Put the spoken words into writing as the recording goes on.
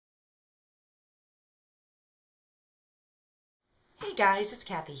Hey guys, it's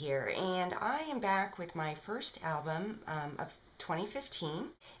Kathy here, and I am back with my first album of 2015.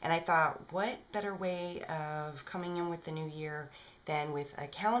 And I thought, what better way of coming in with the new year than with a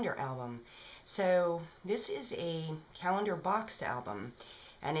calendar album? So this is a calendar box album,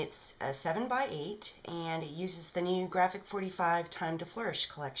 and it's a 7x8, and it uses the new Graphic45 Time to Flourish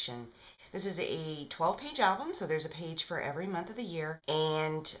collection. This is a 12-page album, so there's a page for every month of the year,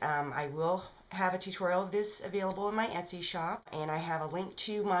 and I will have a tutorial of this available in my Etsy shop, and I have a link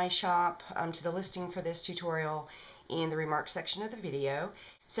to my shop, to the listing for this tutorial in the remarks section of the video.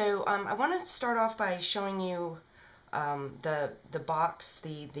 So I want to start off by showing you the box,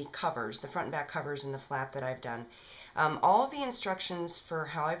 the covers, the front and back covers and the flap that I've done. All of the instructions for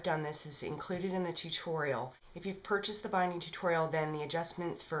how I've done this is included in the tutorial. If you've purchased the binding tutorial, then the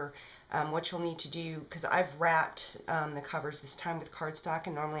adjustments for what you'll need to do, because I've wrapped the covers this time with cardstock,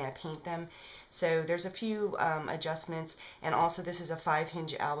 and normally I paint them. So there's a few adjustments, and also this is a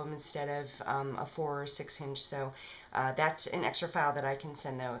 5-hinge album instead of a 4 or 6-hinge, so that's an extra file that I can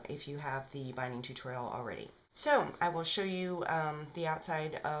send though if you have the binding tutorial already. So I will show you the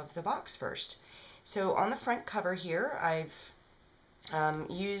outside of the box first. So on the front cover here, I've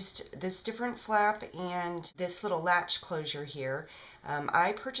used this different flap and this little latch closure here.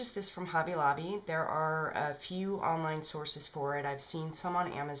 I purchased this from Hobby Lobby. There are a few online sources for it. I've seen some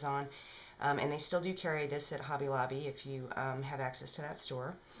on Amazon, and they still do carry this at Hobby Lobby if you have access to that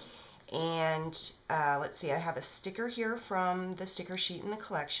store. And let's see, I have a sticker here from the sticker sheet in the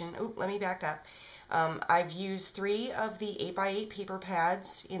collection. Oh, let me back up. I've used 3 of the 8x8 paper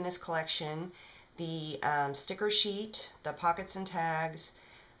pads in this collection. The sticker sheet, the pockets and tags,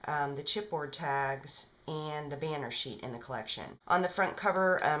 the chipboard tags, and the banner sheet in the collection. On the front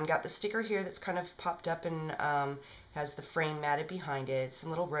cover, got the sticker here that's kind of popped up and has the frame matted behind it. Some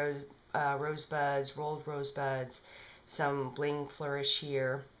little rosebuds, rolled rosebuds, some bling flourish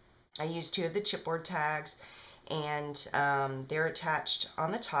here. I used 2 of the chipboard tags, and they're attached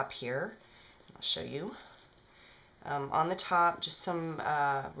on the top here. I'll show you. On the top, just some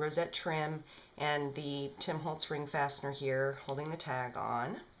rosette trim and the Tim Holtz ring fastener here holding the tag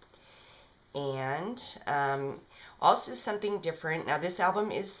on. And also something different. Now this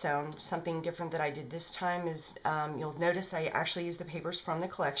album is sewn. Something different that I did this time is you'll notice I actually used the papers from the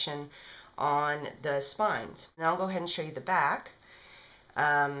collection on the spines. Now I'll go ahead and show you the back.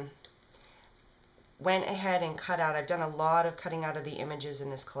 Went ahead and cut out, I've done a lot of cutting out of the images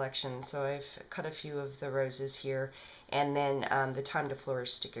in this collection, so I've cut a few of the roses here, and then the Time to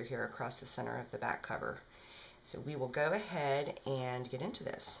Flourish sticker here across the center of the back cover. So we will go ahead and get into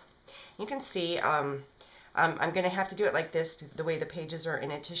this. You can see I'm going to have to do it like this, the way the pages are in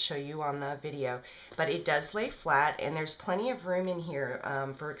it, to show you on the video, but it does lay flat, and there's plenty of room in here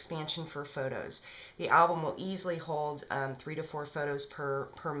for expansion for photos. The album will easily hold 3 to 4 photos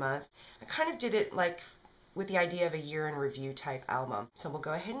per month. I kind of did it like with the idea of a year in review type album. So we'll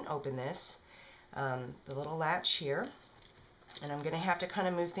go ahead and open this, the little latch here, and I'm going to have to kind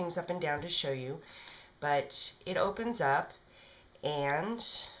of move things up and down to show you, but it opens up and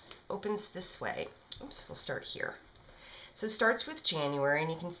opens this way. Oops, we'll start here. So it starts with January,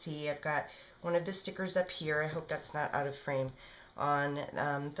 and you can see I've got one of the stickers up here. I hope that's not out of frame, on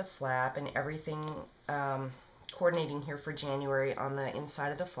the flap, and everything coordinating here for January on the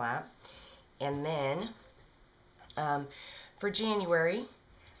inside of the flap. And then for January,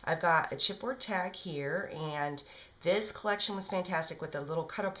 I've got a chipboard tag here, and this collection was fantastic with the little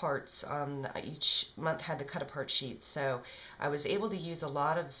cut-aparts. Each month had the cut-apart sheets, so I was able to use a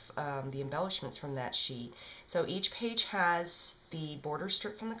lot of the embellishments from that sheet. So each page has the border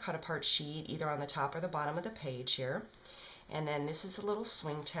strip from the cut-apart sheet, either on the top or the bottom of the page here. And then this is a little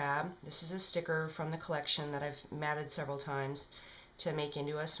swing tab. This is a sticker from the collection that I've matted several times to make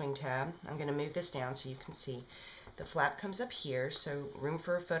into a swing tab. I'm going to move this down so you can see. The flap comes up here, so room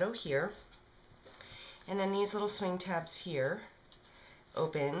for a photo here. And then these little swing tabs here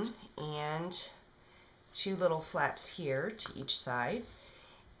open, and 2 little flaps here to each side.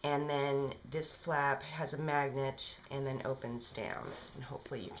 And then this flap has a magnet and then opens down. And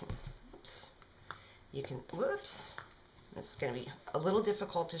hopefully you can, whoops, this is going to be a little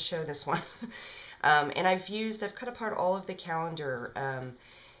difficult to show this one. And I've cut apart all of the calendar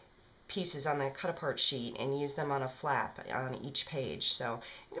pieces on the cut-apart sheet and use them on a flap on each page. So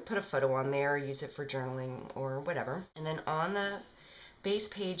you can put a photo on there, use it for journaling or whatever. And then on the base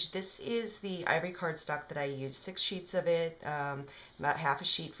page, this is the ivory cardstock that I used, 6 sheets of it, about half a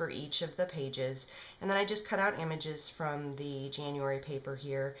sheet for each of the pages. And then I just cut out images from the January paper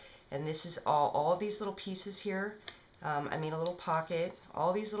here. And this is all of these little pieces here. I made a little pocket.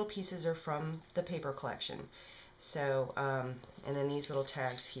 All these little pieces are from the paper collection. So, and then these little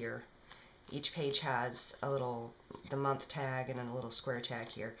tags here. Each page has the month tag and a little square tag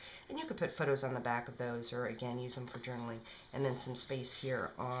here. And you could put photos on the back of those, or again, use them for journaling. And then some space here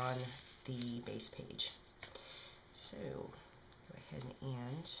on the base page. So, go ahead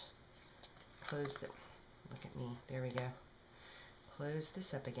and close the, look at me, there we go. Close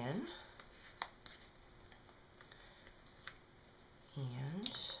this up again. And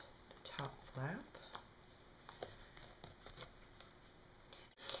the top flap.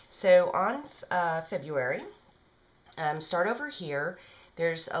 So on February, start over here.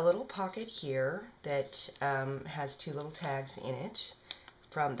 There's a little pocket here that has two little tags in it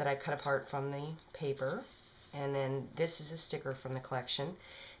that I cut apart from the paper. And then this is a sticker from the collection.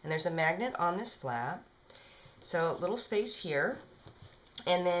 And there's a magnet on this flap. So a little space here.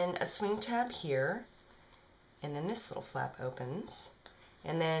 And then a swing tab here. And then this little flap opens.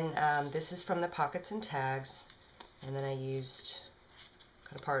 And then this is from the pockets and tags. And then I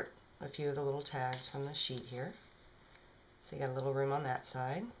cut apart a few of the little tags from the sheet here. So you got a little room on that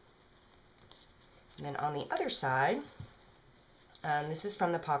side. And then on the other side, this is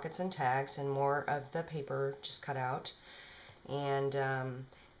from the pockets and tags and more of the paper just cut out. And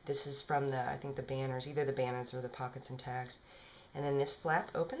this is from I think the banners, either the banners or the pockets and tags. And then this flap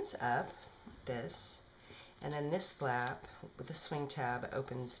opens up, and then this flap with the swing tab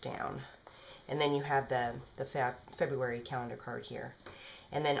opens down. And then you have the February calendar card here.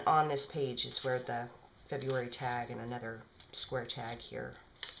 And then on this page is where the February tag and another square tag here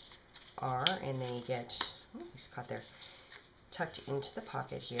are. And they get, oh, he's caught there, tucked into the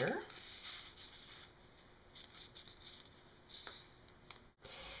pocket here.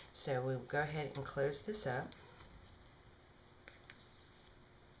 So we'll go ahead and close this up.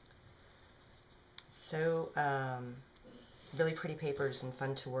 So really pretty papers and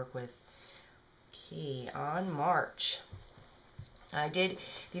fun to work with. Okay, on March,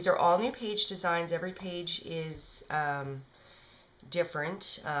 these are all new page designs. Every page is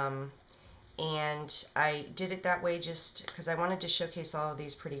different, and I did it that way just because I wanted to showcase all of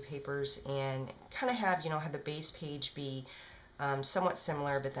these pretty papers and kind of have, have the base page be somewhat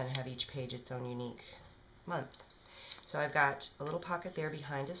similar, but then have each page its own unique month. So I've got a little pocket there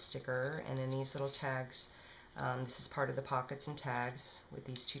behind a sticker, and then these little tags. This is part of the pockets and tags with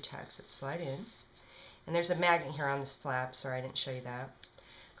these two tags that slide in. And there's a magnet here on this flap. Sorry, I didn't show you that.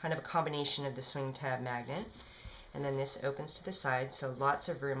 Kind of a combination of the swing tab magnet. And then this opens to the side, so lots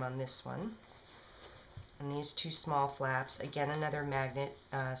of room on this one. And these two small flaps, again another magnet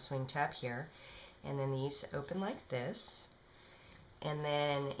swing tab here. And then these open like this. And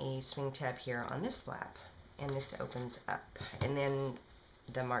then a swing tab here on this flap. And this opens up. And then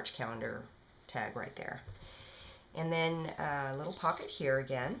the March calendar tag right there. And then a little pocket here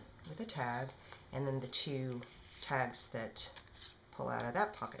again with a tag. And then the two tags that pull out of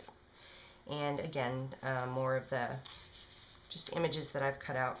that pocket. And again, more of the just images that I've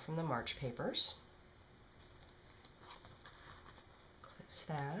cut out from the March papers. Close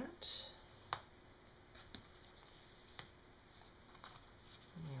that.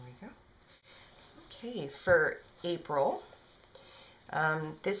 There we go. Okay, for April,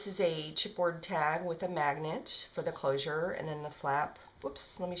 this is a chipboard tag with a magnet for the closure, and then the flap.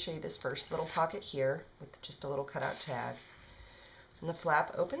 Whoops, let me show you this first. Little pocket here with just a little cutout tag. And the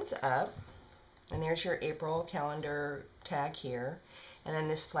flap opens up, and there's your April calendar tag here. And then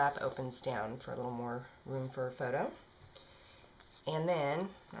this flap opens down for a little more room for a photo. And then,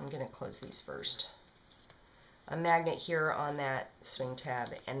 I'm going to close these first. A magnet here on that swing tab,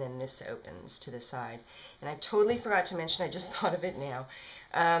 and then this opens to the side. And I totally forgot to mention, I just thought of it now.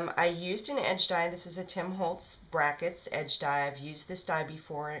 I used an edge die. This is a Tim Holtz Brackets edge die. I've used this die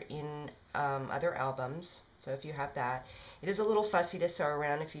before in other albums, so if you have that. It is a little fussy to sew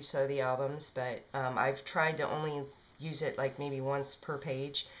around if you sew the albums, but I've tried to only use it like maybe once per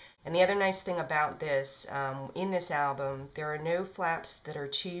page. And the other nice thing about this, in this album, there are no flaps that are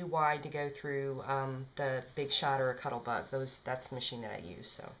too wide to go through the Big Shot or a Cuttlebug. That's the machine that I use.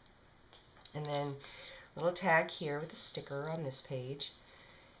 So, and then a little tag here with a sticker on this page.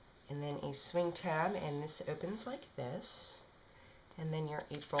 And then a swing tab, and this opens like this. And then your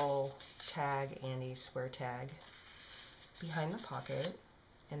April tag and a square tag behind the pocket.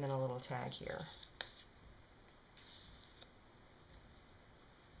 And then a little tag here.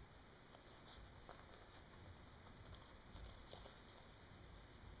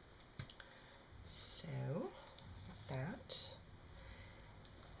 So, that.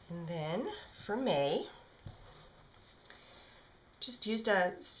 And then for May, just used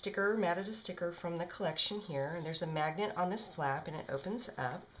a sticker, matted a sticker from the collection here, and there's a magnet on this flap and it opens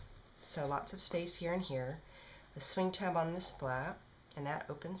up, so lots of space here and here. a swing tab on this flap, and that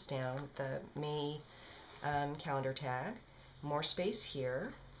opens down with the May calendar tag. More space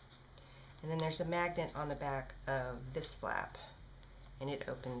here, and then there's a magnet on the back of this flap, and it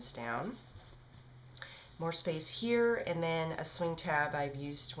opens down. More space here, and then a swing tab. I've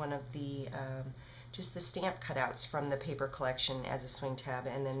used one of the just the stamp cutouts from the paper collection as a swing tab,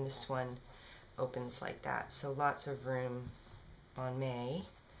 and then this one opens like that. So lots of room on May.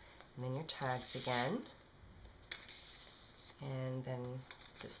 And then your tags again, and then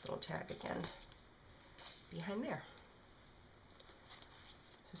this little tag again behind there.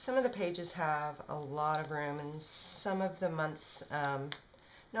 So some of the pages have a lot of room, and some of the months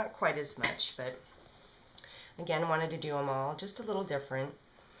not quite as much, but again, wanted to do them all just a little different.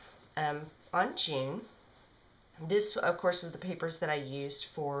 On June, this of course was the papers that I used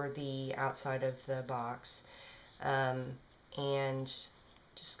for the outside of the box, and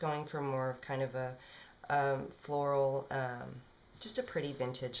just going for more of kind of a floral, just a pretty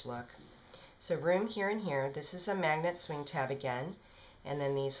vintage look. So room here and here. This is a magnet swing tab again, and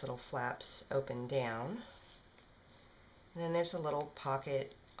then these little flaps open down. And then there's a little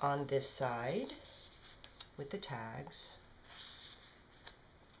pocket on this side with the tags.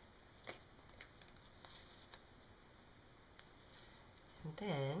 And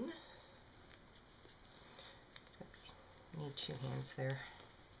then, need two hands there.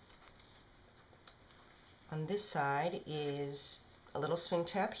 On this side is a little swing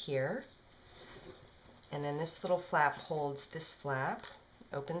tab here, and then this little flap holds this flap,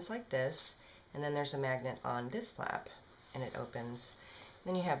 opens like this, and then there's a magnet on this flap, and it opens.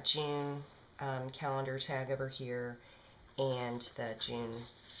 Then you have June calendar tag over here, and the June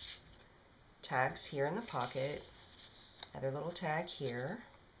tags here in the pocket. Another little tag here.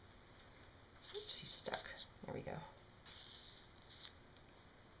 Oops, he's stuck. There we go.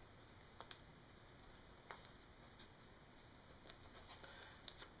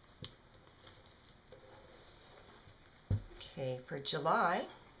 Okay, for July,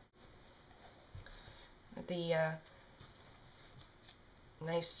 the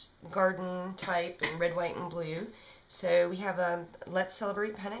nice garden type in red, white, and blue. So we have a Let's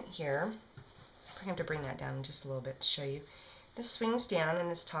Celebrate pennant here. I have to bring that down just a little bit to show you. This swings down and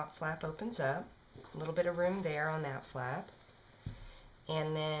this top flap opens up. A little bit of room there on that flap.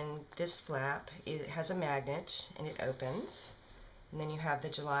 And then this flap, it has a magnet and it opens. And then you have the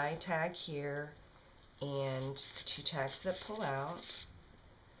July tag here and the two tags that pull out,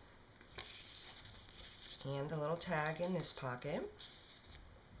 and the little tag in this pocket.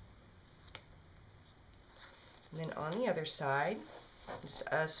 And then on the other side is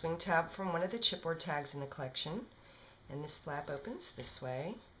a swing tab from one of the chipboard tags in the collection, and this flap opens this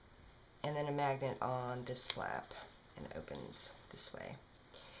way, and then a magnet on this flap and it opens this way.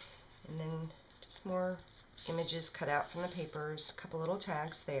 And then just more images cut out from the papers, a couple little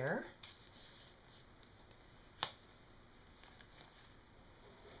tags there.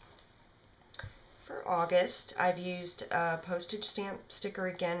 For August, I've used a postage stamp sticker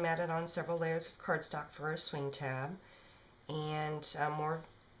again, matted on several layers of cardstock for a swing tab, and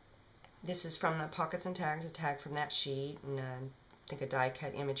this is from the Pockets and Tags, a tag from that sheet, and I think a die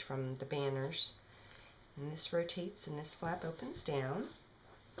cut image from the banners. And this rotates and this flap opens down,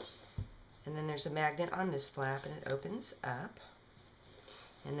 and then there's a magnet on this flap and it opens up.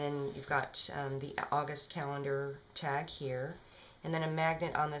 And then you've got the August calendar tag here, and then a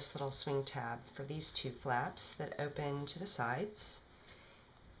magnet on this little swing tab for these two flaps that open to the sides,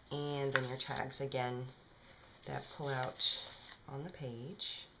 and then your tags again that pull out on the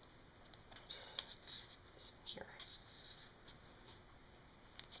page. Oops, this one here.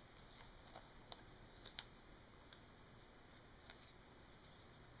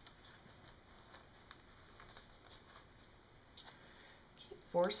 Okay,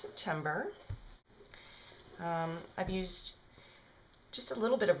 for September, I've used just a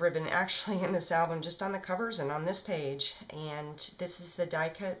little bit of ribbon actually in this album, just on the covers and on this page. And this is the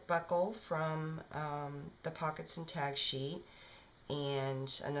die cut buckle from the Pockets and Tag sheet,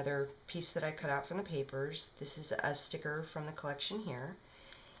 and another piece that I cut out from the papers. This is a sticker from the collection here.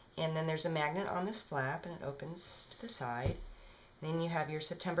 And then there's a magnet on this flap and it opens to the side. Then you have your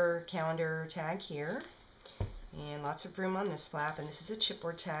September calendar tag here, and lots of room on this flap, and this is a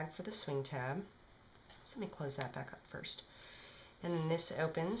chipboard tag for the swing tab. So let me close that back up first. And then this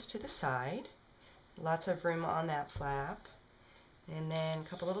opens to the side, lots of room on that flap, and then a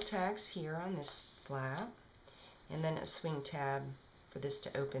couple little tags here on this flap, and then a swing tab for this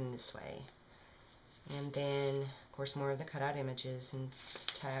to open this way. And then, of course, more of the cutout images and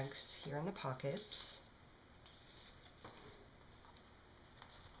tags here in the pockets.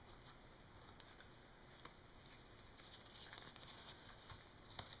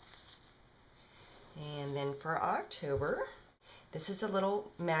 then for October, this is a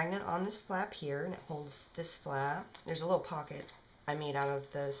little magnet on this flap here, and it holds this flap. There's a little pocket I made out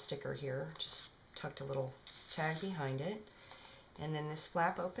of the sticker here, just tucked a little tag behind it. And then this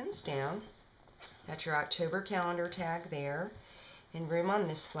flap opens down. Got your October calendar tag there, and room on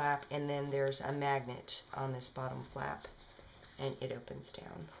this flap, and then there's a magnet on this bottom flap, and it opens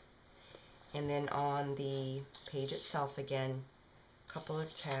down. And then on the page itself again, a couple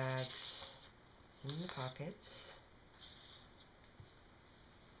of tags in the pockets.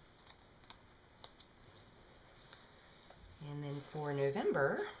 And then for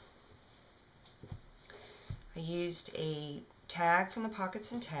November, I used a tag from the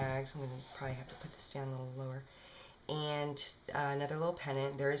Pockets and Tags. I'm going to probably have to put this down a little lower. And another little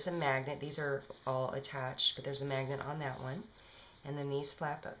pennant. There is a magnet. These are all attached, but there's a magnet on that one. And then these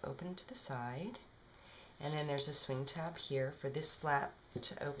flap open to the side. And then there's a swing tab here for this flap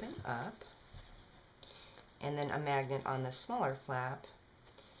to open up. And then a magnet on the smaller flap.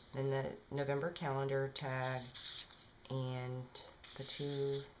 Then the November calendar tag. And the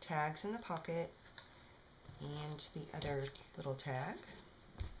two tags in the pocket, and the other little tag.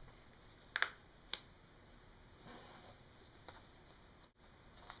 There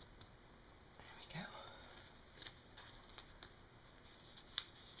we go.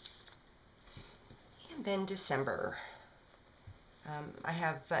 And then December. I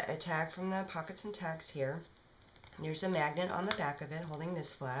have a tag from the Pockets and Tags here. There's a magnet on the back of it holding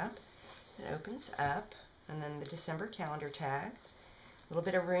this flap. It opens up. And then the December calendar tag, a little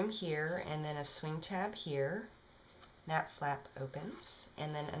bit of room here, and then a swing tab here. That flap opens,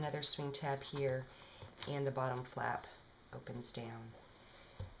 and then another swing tab here, and the bottom flap opens down.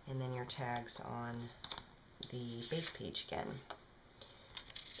 And then your tags on the base page again.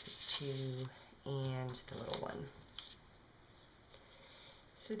 Those two and the little one.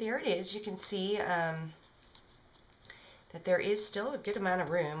 So there it is. You can see that there is still a good amount of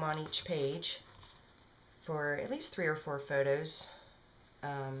room on each page for at least 3 or 4 photos,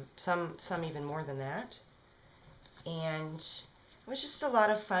 some even more than that. And it was just a lot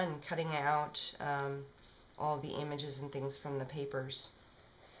of fun cutting out all of the images and things from the papers.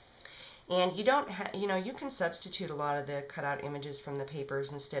 And you don't you can substitute a lot of the cutout images from the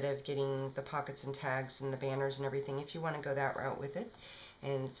papers instead of getting the pockets and tags and the banners and everything, if you want to go that route with it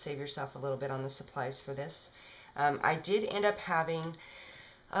and save yourself a little bit on the supplies for this. I did end up having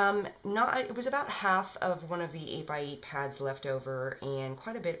it was about half of one of the 8x8 pads left over and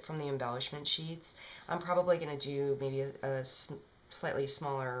quite a bit from the embellishment sheets. I'm probably going to do maybe a slightly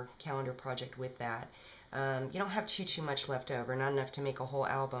smaller calendar project with that. You don't have too much left over, not enough to make a whole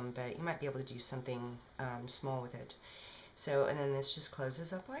album, but you might be able to do something small with it. So, and then this just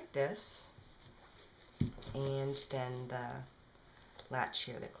closes up like this, and then the latch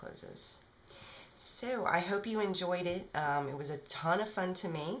here that closes. So I hope you enjoyed it. It was a ton of fun to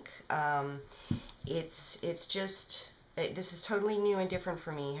make. This is totally new and different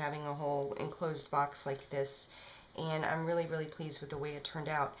for me, having a whole enclosed box like this, and I'm really pleased with the way it turned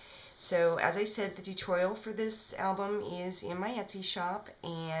out. So as I said, the tutorial for this album is in my Etsy shop,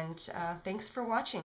 and thanks for watching.